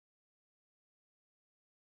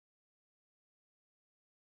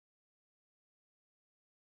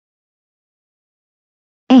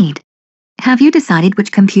8. Have you decided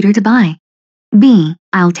which computer to buy? B.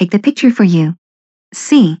 I'll take the picture for you.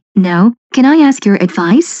 C. No, can I ask your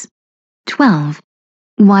advice? 12.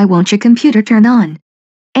 Why won't your computer turn on?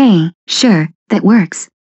 A. Sure, that works.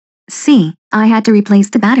 C. I had to replace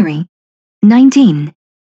the battery. 19.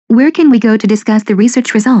 Where can we go to discuss the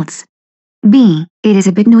research results? B. It is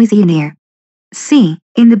a bit noisy in here. C.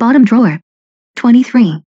 In the bottom drawer.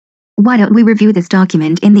 23. Why don't we review this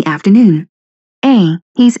document in the afternoon? A.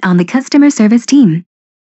 He's on the customer service team.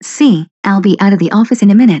 C. I'll be out of the office in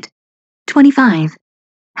a minute. 25.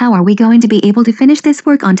 How are we going to be able to finish this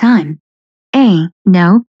work on time? A.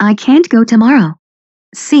 No, I can't go tomorrow.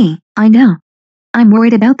 C. I know. I'm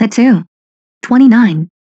worried about that too. 29.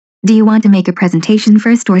 Do you want to make a presentation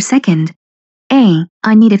first or second? A.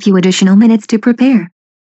 I need a few additional minutes to prepare.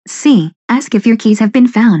 C. Ask if your keys have been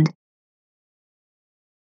found.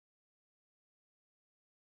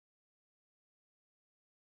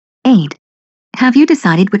 8. Have you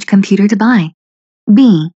decided which computer to buy?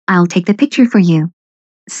 B. I'll take the picture for you.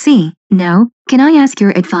 C. No, can I ask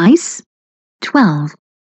your advice? 12.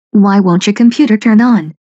 Why won't your computer turn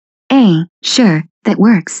on? A. Sure, that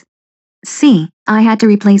works. C. I had to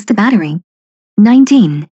replace the battery.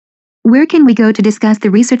 19. Where can we go to discuss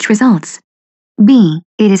the research results? B.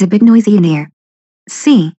 It is a bit noisy in here.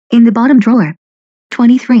 C. In the bottom drawer.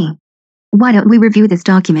 23. Why don't we review this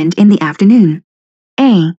document in the afternoon?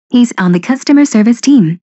 A. He's on the customer service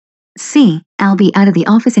team. C. I'll be out of the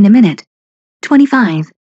office in a minute.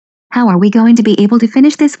 25. How are we going to be able to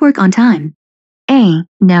finish this work on time? A.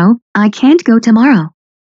 No, I can't go tomorrow.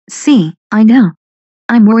 C. I know.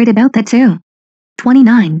 I'm worried about that too.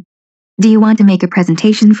 29. Do you want to make a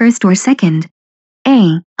presentation first or second?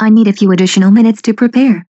 A. I need a few additional minutes to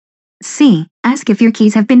prepare. C. Ask if your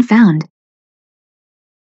keys have been found.